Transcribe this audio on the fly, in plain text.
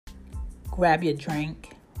grab your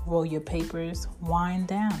drink, roll your papers, wind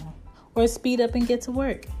down, or speed up and get to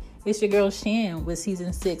work. It's your girl Shan with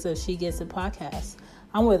season 6 of She Gets It podcast.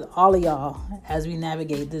 I'm with all of y'all as we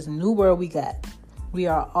navigate this new world we got. We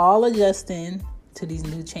are all adjusting to these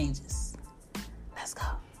new changes. Let's go.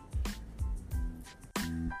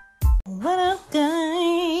 What up,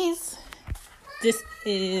 guys? This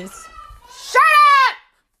is... Shut up!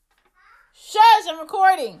 Shush, I'm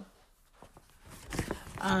recording.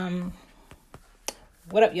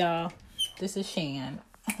 What up, y'all? This is Shan.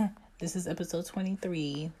 This is episode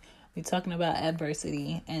 23. We're talking about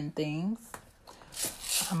adversity and things.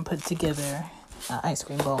 I'm put together an ice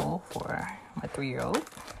cream bowl for my 3-year-old.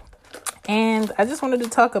 And I just wanted to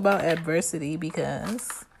talk about adversity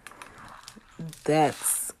because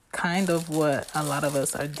that's kind of what a lot of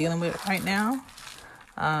us are dealing with right now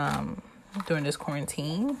during this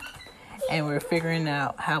quarantine. And we're figuring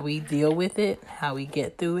out how we deal with it, how we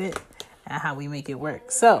get through it, and how we make it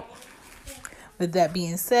work. So, with that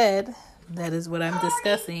being said, that is what I'm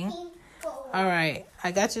discussing. All right,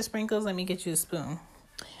 I got your sprinkles. Let me get you a spoon.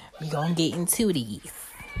 We're going to get into these.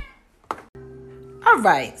 All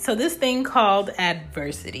right, so this thing called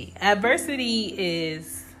adversity. Adversity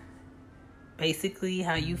is basically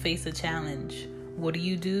how you face a challenge. What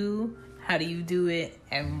do? How do you do it?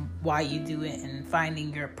 And why you do it? And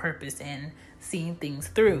finding your purpose and seeing things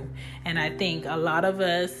through. And I think a lot of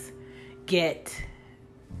us get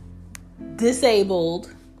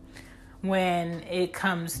disabled when it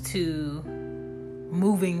comes to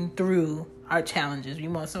moving through our challenges. We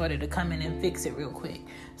want somebody to come in and fix it real quick.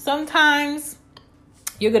 Sometimes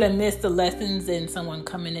you're going to miss the lessons in someone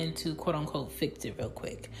coming in to quote unquote fix it real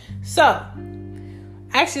quick. So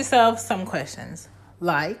ask yourself some questions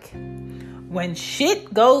like, when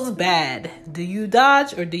shit goes bad, do you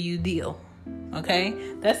dodge or do you deal?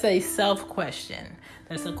 Okay, that's a self question.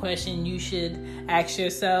 That's a question you should ask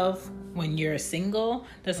yourself when you're single.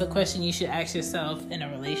 That's a question you should ask yourself in a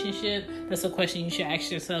relationship. That's a question you should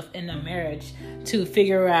ask yourself in a marriage to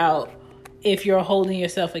figure out if you're holding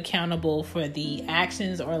yourself accountable for the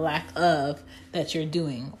actions or lack of that you're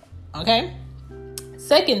doing. Okay?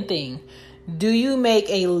 Second thing, do you make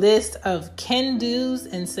a list of can-dos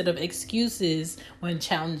instead of excuses when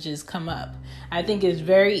challenges come up? I think it's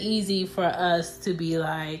very easy for us to be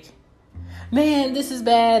like, man, this is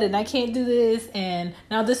bad and I can't do this, and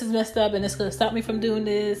now this is messed up and it's going to stop me from doing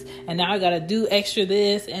this, and now I got to do extra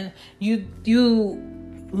this, and you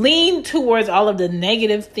lean towards all of the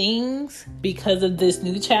negative things because of this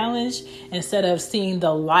new challenge instead of seeing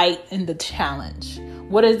the light in the challenge.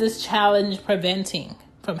 What is this challenge preventing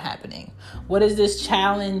from happening? What is this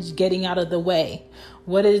challenge getting out of the way?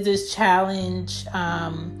 What is this challenge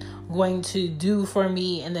going to do for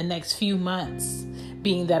me in the next few months,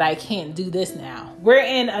 being that I can't do this now? We're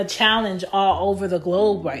in a challenge all over the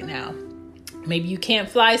globe right now. Maybe you can't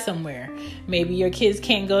fly somewhere. Maybe your kids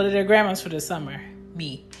can't go to their grandma's for the summer.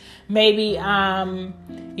 Me. Maybe,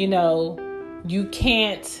 you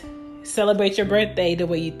can't celebrate your birthday the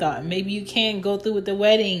way you thought. Maybe you can't go through with the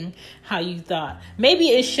wedding how you thought. Maybe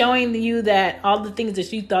it's showing you that all the things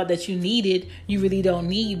that you thought that you needed, you really don't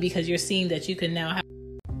need, because you're seeing that you can now have...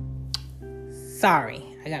 Sorry,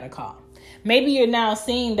 I got a call. Maybe you're now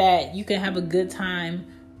seeing that you can have a good time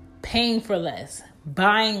paying for less,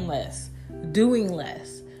 buying less, doing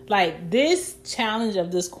less. Like, this challenge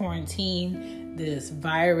of this quarantine, this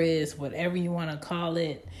virus, whatever you want to call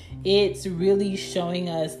it, it's really showing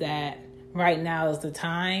us that right now is the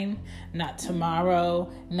time, not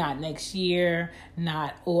tomorrow, not next year,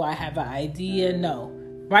 not, I have an idea. No,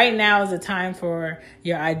 right now is the time for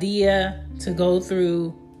your idea to go through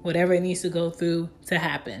whatever it needs to go through to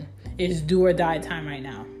happen. It's do or die time right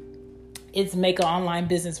now. It's make an online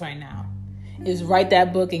business right now. It's write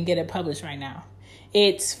that book and get it published right now.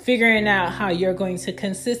 It's figuring out how you're going to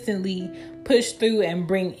consistently push through and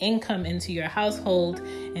bring income into your household,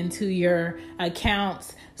 into your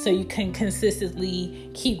accounts, so you can consistently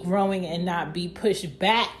keep growing and not be pushed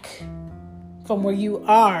back from where you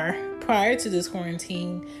are prior to this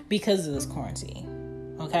quarantine because of this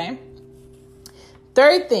quarantine. Okay?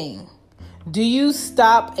 Third thing, do you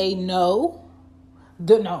stop a no?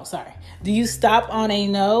 Do you stop on a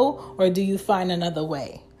no, or do you find another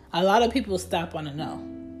way? A lot of people stop on a no.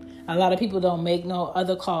 A lot of people don't make no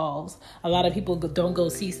other calls. A lot of people don't go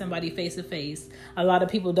see somebody face to face. A lot of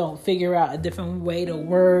people don't figure out a different way to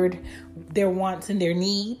word their wants and their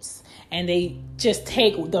needs. And they just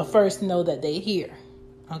take the first no that they hear.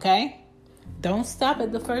 Okay? Don't stop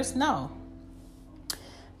at the first no.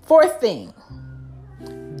 Fourth thing,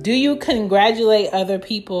 do you congratulate other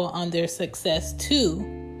people on their success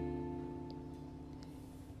too?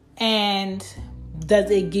 And And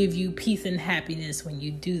does it give you peace and happiness when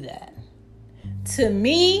you do that? To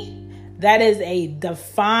me, that is a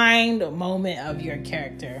defined moment of your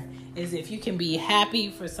character. Is if you can be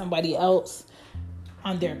happy for somebody else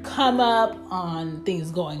on their come up, on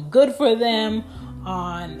things going good for them,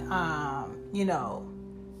 on,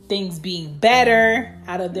 things being better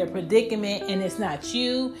out of their predicament, and it's not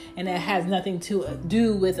you, and it has nothing to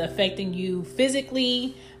do with affecting you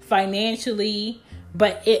physically, financially,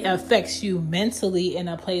 but it affects you mentally in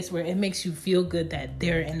a place where it makes you feel good that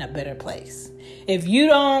they're in a better place. If you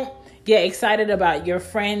don't get excited about your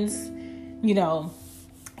friends,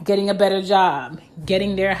 getting a better job,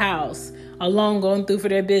 getting their house, a loan going through for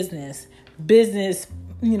their business,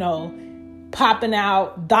 popping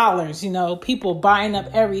out dollars, people buying up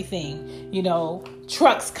everything,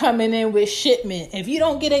 trucks coming in with shipment. If you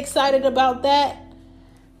don't get excited about that,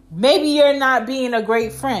 maybe you're not being a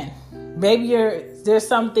great friend. Maybe there's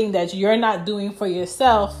something that you're not doing for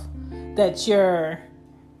yourself that you're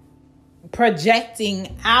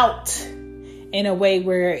projecting out in a way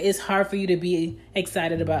where it's hard for you to be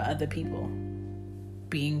excited about other people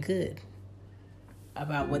being good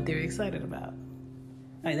about what they're excited about.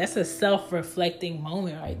 Like, that's a self-reflecting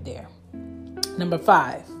moment right there. Number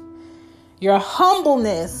 5, your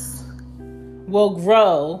humbleness will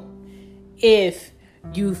grow if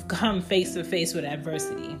you've come face to face with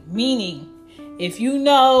adversity. Meaning, if having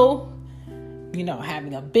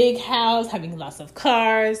a big house, having lots of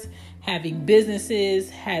cars, having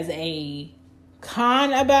businesses has a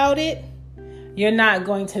con about it, you're not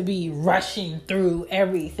going to be rushing through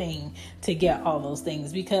everything to get all those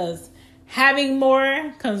things, because having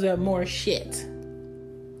more comes with more shit.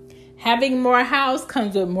 Having more house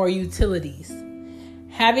comes with more utilities.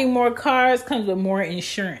 Having more cars comes with more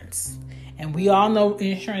insurance. And we all know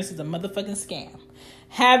insurance is a motherfucking scam.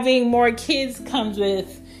 Having more kids comes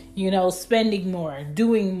with, spending more,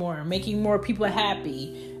 doing more, making more people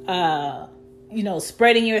happy,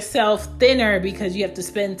 spreading yourself thinner because you have to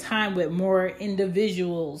spend time with more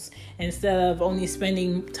individuals instead of only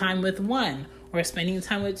spending time with one or spending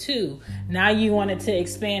time with 2. Now you wanted to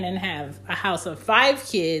expand and have a house of 5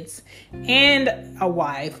 kids and a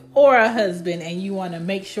wife or a husband, and you want to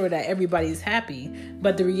make sure that everybody's happy.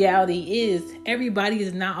 But the reality is everybody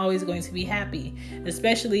is not always going to be happy,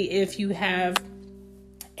 especially if you have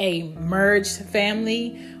a merged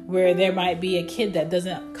family where there might be a kid that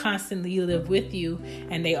doesn't constantly live with you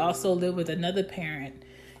and they also live with another parent.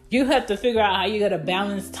 You have to figure out how you got to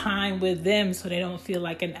balance time with them so they don't feel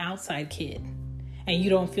like an outside kid and you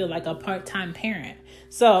don't feel like a part-time parent.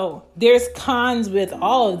 So there's cons with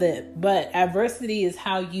all of it, but adversity is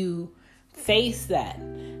how you face that.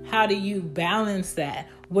 How do you balance that?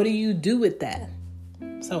 What do you do with that?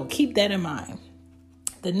 So keep that in mind.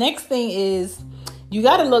 The next thing is you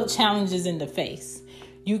got to look challenges in the face.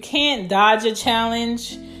 You can't dodge a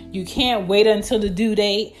challenge. You can't wait until the due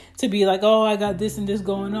date to be like, oh, I got this and this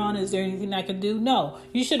going on. Is there anything I can do? No,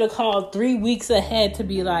 you should have called 3 weeks ahead to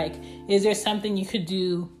be like, is there something you could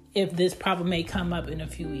do if this problem may come up in a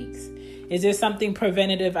few weeks? Is there something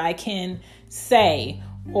preventative I can say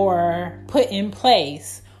or put in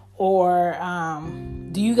place? Or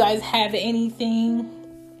do you guys have anything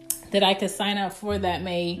that I could sign up for that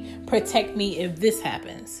may protect me if this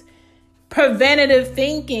happens? Preventative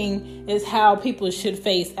thinking is how people should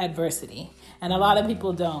face adversity. And a lot of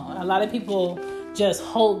people don't. A lot of people just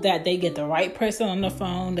hope that they get the right person on the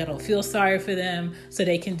phone that'll feel sorry for them so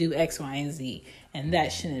they can do X, Y, and Z. And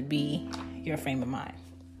that shouldn't be your frame of mind.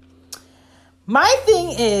 My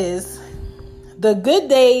thing is, the good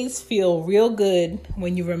days feel real good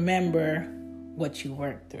when you remember what you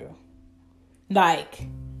worked through. Like,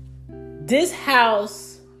 this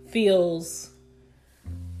house feels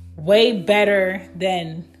way better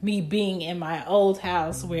than me being in my old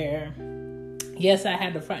house where, yes, I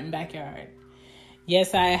had the front and backyard.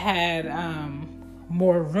 Yes, I had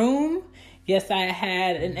more room. Yes, I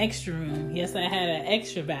had an extra room. Yes, I had an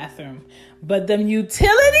extra bathroom. But them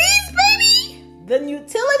utilities, baby, the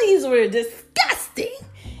utilities were disgusting.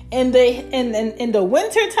 In the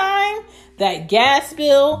winter time, that gas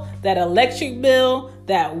bill, that electric bill,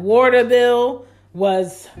 that water bill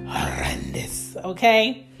was horrendous,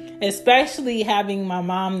 okay? Especially having my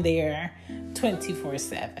mom there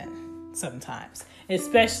 24/7 sometimes.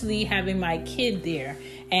 Especially having my kid there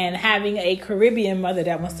and having a Caribbean mother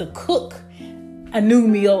that wants to cook a new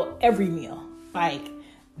meal every meal. Like,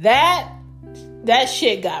 that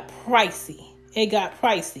shit got pricey. It got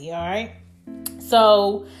pricey, all right?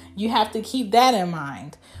 So you have to keep that in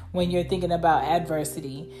mind when you're thinking about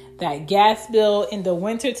adversity. That gas bill in the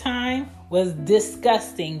wintertime was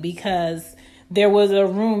disgusting because there was a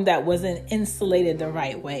room that wasn't insulated the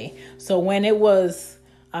right way. So when it was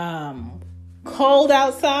cold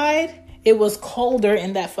outside, it was colder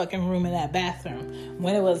in that fucking room, in that bathroom.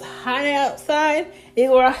 When it was hot outside, it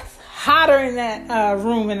was hotter in that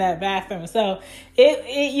room, in that bathroom. So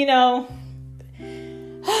it you know,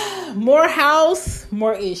 more house,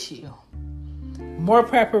 more issue, more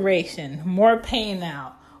preparation, more paying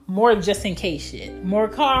out, more just in case shit. More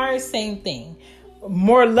cars, same thing.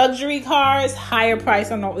 More luxury cars, higher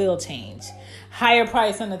price on the oil change, higher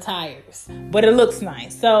price on the tires, but it looks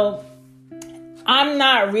nice. So I'm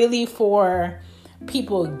not really for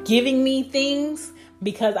people giving me things,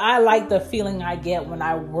 because I like the feeling I get when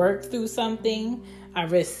I work through something. I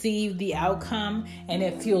receive the outcome and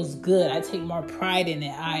it feels good. I take more pride in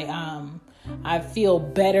it. I feel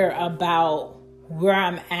better about where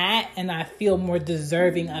I'm at, and I feel more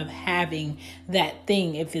deserving of having that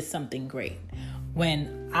thing if it's something great.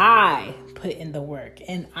 When I put in the work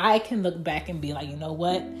and I can look back and be like, you know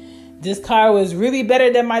what? This car was really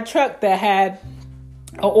better than my truck that had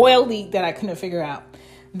an oil leak that I couldn't figure out.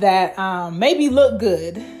 That maybe looked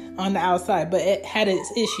good on the outside, but it had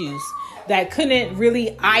its issues. That couldn't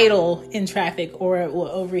really idle in traffic, or it will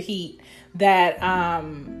overheat. That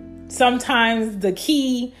sometimes the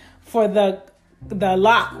key for the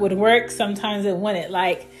lock would work, sometimes it wouldn't.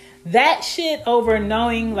 Like that shit over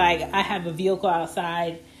knowing like I have a vehicle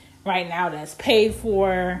outside right now that's paid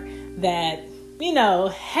for, that, you know,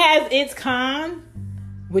 has its con,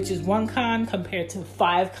 which is one con compared to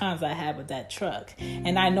 5 cons I have with that truck.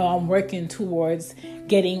 And I know I'm working towards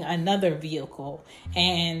getting another vehicle.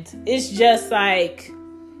 And it's just like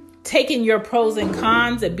taking your pros and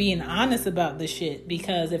cons and being honest about the shit.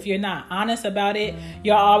 Because if you're not honest about it,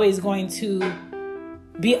 you're always going to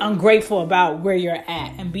be ungrateful about where you're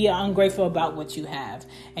at and be ungrateful about what you have.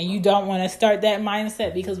 And you don't want to start that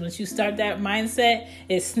mindset, because once you start that mindset,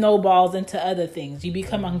 it snowballs into other things. You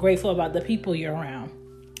become ungrateful about the people you're around.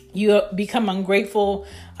 You become ungrateful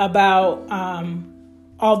about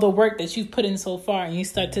all the work that you've put in so far, and you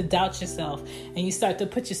start to doubt yourself, and you start to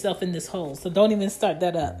put yourself in this hole. So don't even start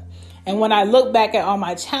that up. And when I look back at all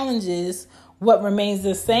my challenges, what remains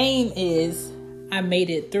the same is I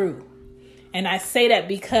made it through. And I say that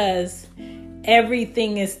because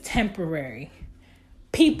everything is temporary.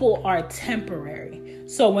 People are temporary.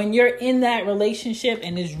 So when you're in that relationship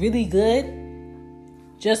and it's really good,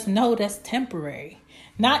 just know that's temporary.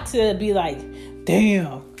 Not to be like,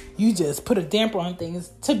 damn, you just put a damper on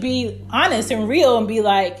things. To be honest and real and be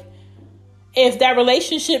like, if that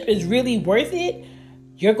relationship is really worth it,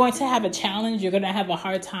 you're going to have a challenge. You're going to have a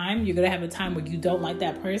hard time. You're going to have a time where you don't like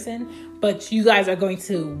that person. But you guys are going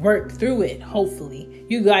to work through it, hopefully.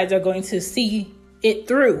 You guys are going to see it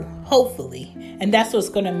through, hopefully. And that's what's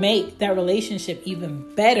going to make that relationship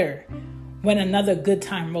even better when another good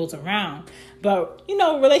time rolls around. But, you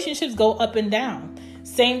know, relationships go up and down.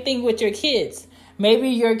 Same thing with your kids. Maybe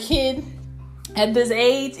your kid at this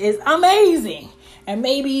age is amazing. And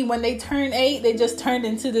maybe when they turn 8, they just turned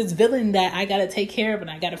into this villain that I got to take care of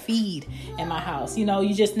and I got to feed in my house. You know,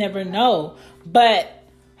 you just never know. But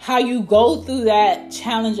how you go through that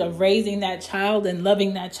challenge of raising that child and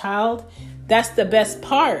loving that child, that's the best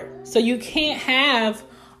part. So you can't have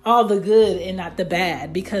all the good and not the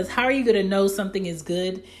bad, because how are you going to know something is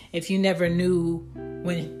good if you never knew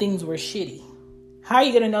when things were shitty? How are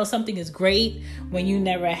you going to know something is great when you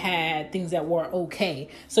never had things that were okay?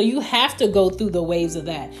 So you have to go through the waves of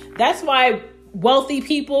that. That's why wealthy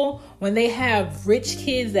people, when they have rich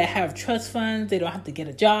kids that have trust funds, they don't have to get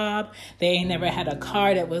a job. They ain't never had a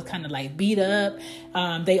car that was kind of like beat up.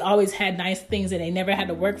 They always had nice things and they never had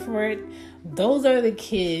to work for it. Those are the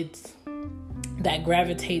kids that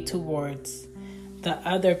gravitate towards the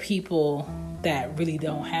other people that really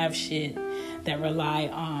don't have shit, that rely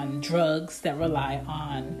on drugs, that rely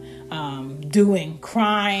on doing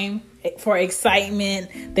crime for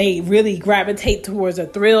excitement. They really gravitate towards a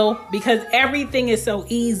thrill because everything is so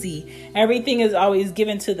easy. Everything is always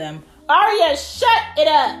given to them. Aria, shut it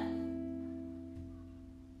up.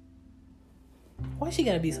 Why she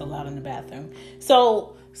gotta be so loud in the bathroom?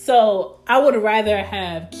 So I would rather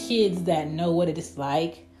have kids that know what it is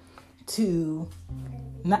like to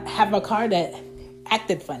not have a car that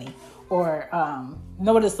acted funny, or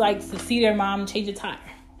know what it's like to see their mom change a tire,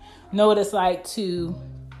 know what it's like to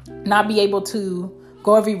not be able to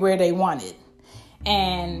go everywhere they wanted.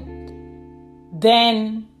 And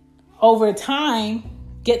then over time,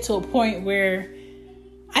 get to a point where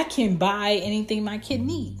I can buy anything my kid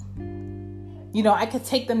needs. You know, I could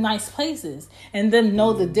take them nice places and then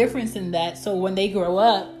know the difference in that. So when they grow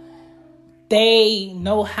up, they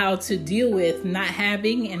know how to deal with not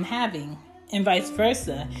having and having. and vice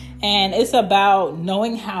versa. And it's about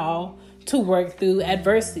knowing how to work through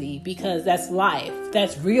adversity, because that's life.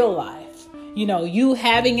 That's real life. You know, you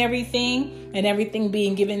having everything and everything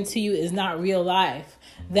being given to you is not real life.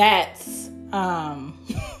 That's that's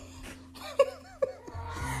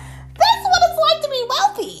what it's like to be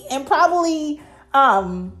wealthy and probably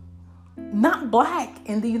not Black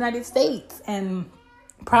in the United States, and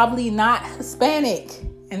probably not Hispanic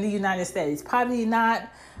in the United States, probably not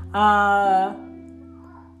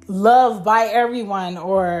loved by everyone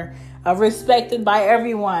or respected by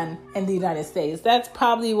everyone in the United States. That's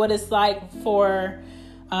probably what it's like for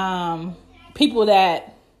people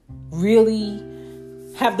that really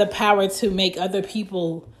have the power to make other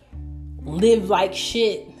people live like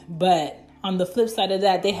shit. But on the flip side of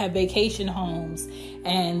that, they have vacation homes,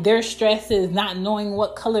 and their stress is not knowing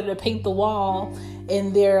what color to paint the wall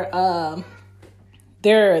in their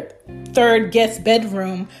third guest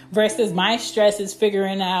bedroom, versus my stress is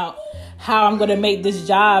figuring out how I'm going to make this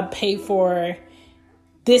job pay for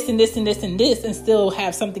this and this and this and this and still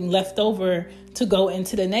have something left over to go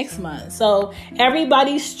into the next month. So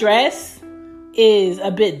everybody's stress is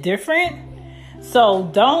a bit different.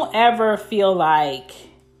 So don't ever feel like,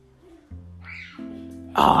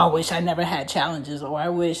 oh, I wish I never had challenges, or I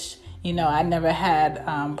wish, I never had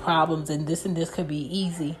problems and this could be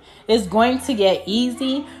easy. It's going to get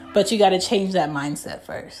easy, but you got to change that mindset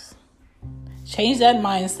first. Change that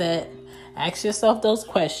mindset. Ask yourself those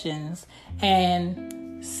questions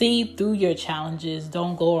and see through your challenges.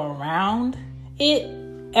 Don't go around it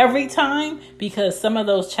every time, because some of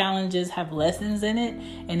those challenges have lessons in it.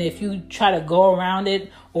 And if you try to go around it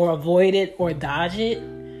or avoid it or dodge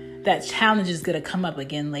it, that challenge is going to come up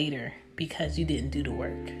again later because you didn't do the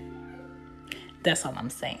work. That's all I'm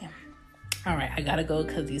saying. All right, I got to go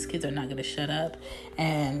because these kids are not going to shut up.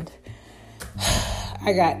 And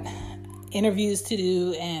I got interviews to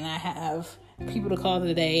do, and I have people to call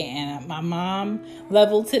today, and my mom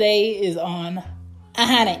level today is on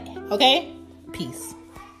 100. Okay? Peace.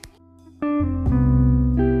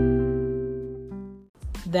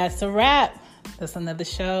 That's a wrap. That's another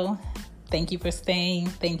show. Thank you for staying.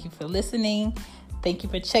 Thank you for listening. Thank you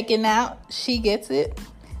for checking out She Gets It.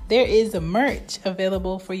 There is a merch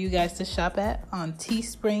available for you guys to shop at on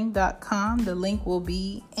teespring.com. The link will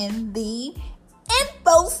be in the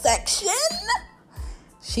info section.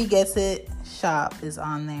 She Gets It shop is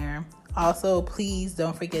on there. Also, please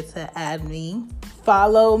don't forget to add me.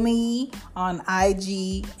 Follow me on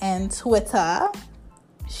IG and Twitter.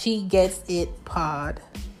 She Gets It Pod.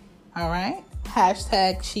 All right?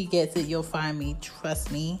 Hashtag She Gets It. You'll find me.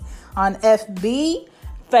 Trust me. On FB,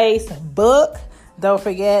 Facebook. Don't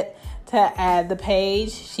forget to add the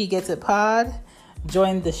page She Gets It Pod.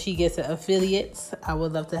 Join the She Gets It affiliates. I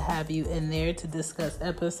would love to have you in there to discuss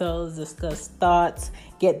episodes, discuss thoughts,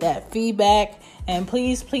 get that feedback. And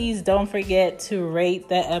please, please don't forget to rate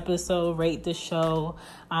the episode, rate the show.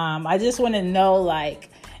 I just want to know,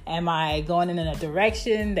 am I going in a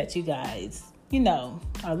direction that you guys,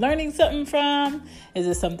 are learning something from? Is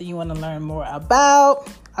it something you want to learn more about?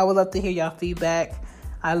 I would love to hear y'all feedback.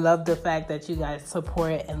 I love the fact that you guys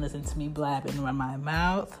support and listen to me blab and run my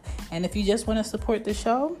mouth. And if you just want to support the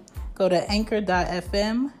show, go to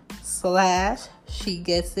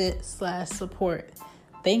anchor.fm/SheGetsIt/support.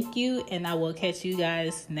 Thank you, and I will catch you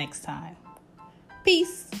guys next time.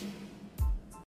 Peace.